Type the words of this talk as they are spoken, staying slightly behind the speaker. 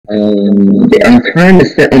I'm trying to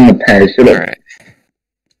sit on the pad. Shut up.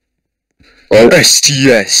 Alright.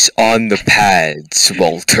 STS on the pads,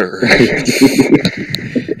 Walter.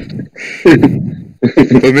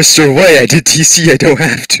 But Mr. White, I did TC, I don't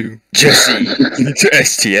have to. Jesse,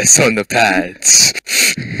 STS on the pads.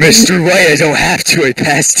 Mr. White, I don't have to, I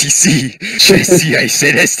passed TC. Jesse, I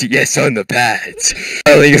said STS on the pads.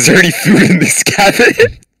 Darling, is there any food in this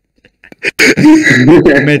cabinet?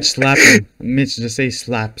 Mitch, slap him. Mitch, just say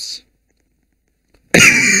slaps.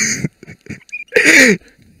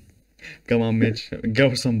 Come on, Mitch.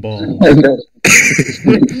 Go some ball.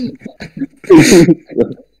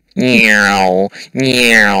 Meow,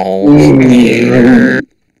 meow, oh, you're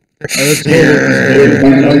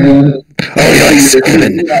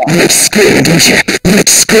screaming! Let's screaming, don't you?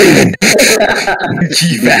 Let's screaming!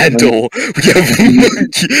 Monkey Vandal! We have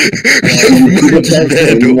monkey!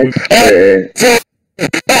 Vandal!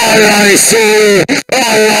 I sir!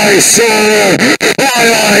 I sir!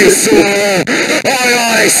 I sir!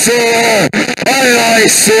 I sir! I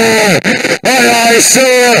sir! I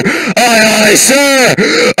sir! I sir!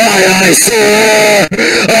 I sir!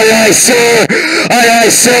 I sir! I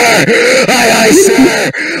sir! I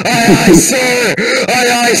sir! I sir!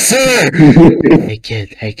 I sir!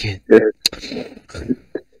 Hey kid.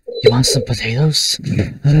 You want some potatoes? 3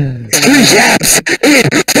 jabs in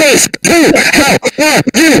phase 2! How are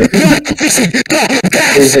you not fixing the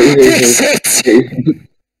gas? Fix it!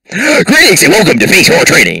 Greetings and welcome to Phase IV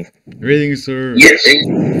training! Greetings, sir. Yes.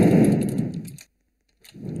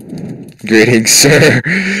 Greetings, sir.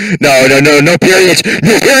 No periods!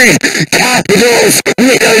 No periods! Capitals!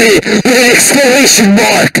 With an exclamation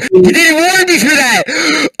mark! You didn't warn me for that!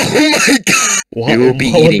 Oh my god! We'll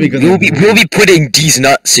be putting these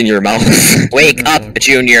nuts in your mouth. Wake up,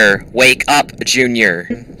 Junior! Wake up, Junior!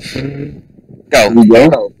 Go.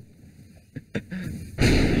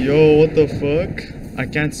 Yo, what the fuck? I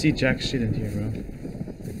can't see jack shit in here, bro.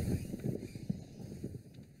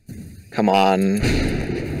 Come on.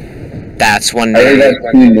 That's one I already nape.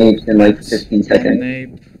 got 2 napes in like 15 seconds.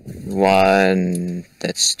 Nape. 1,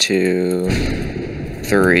 that's 2,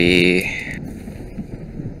 3.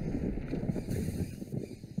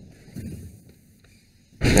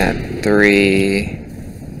 That 3.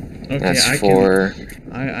 Okay, That's 4.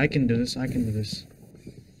 I can do this. I can do this.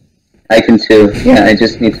 I can too. Yeah, I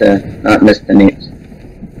just need to not miss the napes.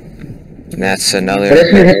 That's But another.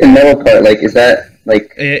 if you hit the middle part, like, is that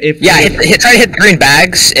like? Try to hit the green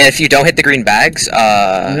bags. If you don't hit the green bags, all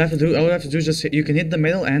I would have to do is just you can hit the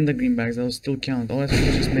middle and the green bags. That will still count. All I have to do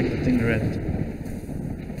is just make the thing red.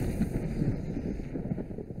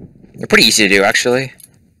 they're pretty easy to do, actually.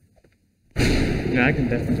 Yeah, I can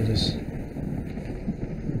definitely do this.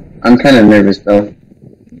 I'm kind of nervous though.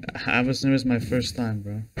 I was nervous my first time,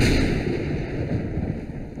 bro.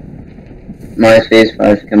 My phase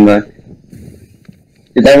 5 comeback.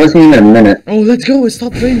 Dude, that wasn't even a minute. Oh, let's go! It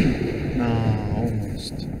stopped raining. Nah,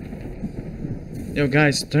 almost. Yo,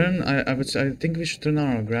 guys, I think we should turn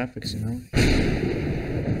on our graphics. You know.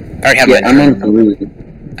 I already have Yeah, I'm on mine. blue.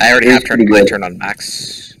 I already have pretty mine good. turned on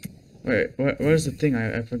max. Wait, where's the thing?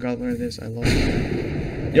 I forgot where it is. I lost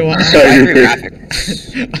it. Yo, I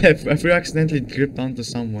accidentally gripped onto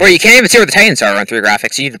someone. Bro, you can't even see where the Titans are on 3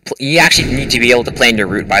 graphics. You actually need to be able to plan your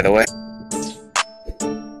route, by the way.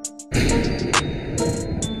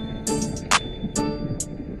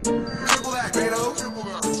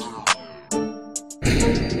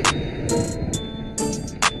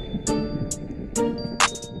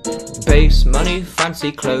 Base money,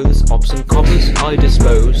 fancy clothes, ops and coppers I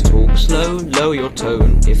dispose. Talk slow, lower your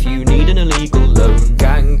tone if you need an illegal loan.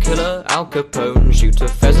 Gang killer, Al Capone, shoot a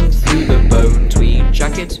pheasant through the bone. Tweed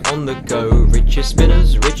jacket on the go, richest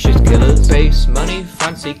spinners, richest killers. Base money,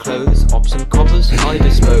 fancy clothes, ops and coppers I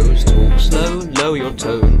dispose. Talk slow, lower your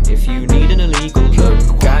tone if you need an illegal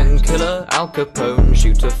loan. Gang killer, Al Capone,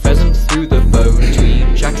 shoot a pheasant through the bone.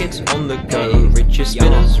 Tweed jacket on the go, richest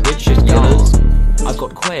spinners, richest killers. I've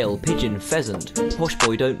got quail, pigeon, pheasant. Posh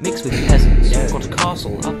boy don't mix with peasants. Got a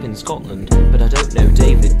castle up in Scotland, but I don't know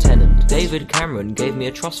David Tennant. David Cameron gave me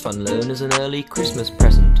a trust fund loan as an early Christmas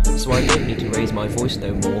present, so I don't need to raise my voice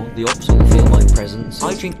no more. The ops will feel my presence.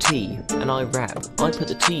 I drink tea and I rap. I put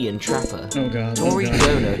the tea in Trapper. Oh god. Tory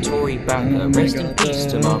donor, Tory backer. Rest in peace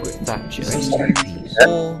to Margaret Thatcher. Rest in peace.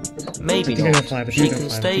 Or maybe not. She can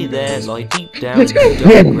stay there, lie deep down in the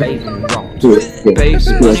dark grave and rot. Base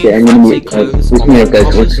money, fancy clothes.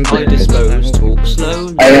 I dispose, talk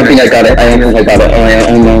slow. I don't think I got it. I don't think I got it.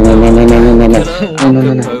 Oh, no.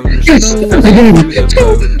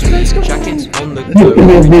 Jackets on the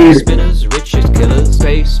go. Spinners, richest killers.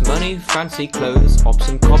 Base money, fancy clothes. Ops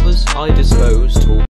and coppers I dispose. Talk